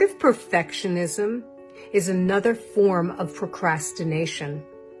Perfectionism is another form of procrastination.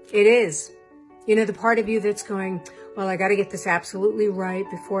 It is. You know, the part of you that's going, well, I got to get this absolutely right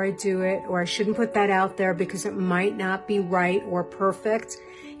before I do it, or I shouldn't put that out there because it might not be right or perfect.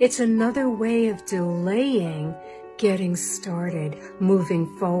 It's another way of delaying getting started, moving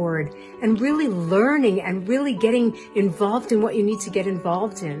forward, and really learning and really getting involved in what you need to get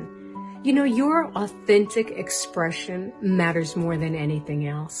involved in. You know, your authentic expression matters more than anything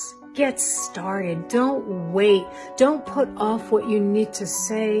else. Get started. Don't wait. Don't put off what you need to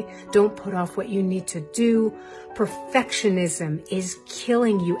say. Don't put off what you need to do. Perfectionism is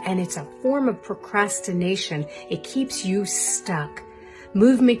killing you, and it's a form of procrastination. It keeps you stuck.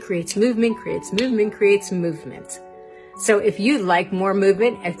 Movement creates movement, creates movement, creates movement. So if you'd like more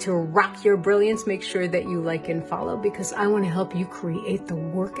movement and to rock your brilliance, make sure that you like and follow, because I want to help you create the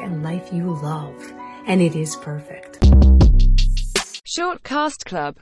work and life you love. And it is perfect. Shortcast Club.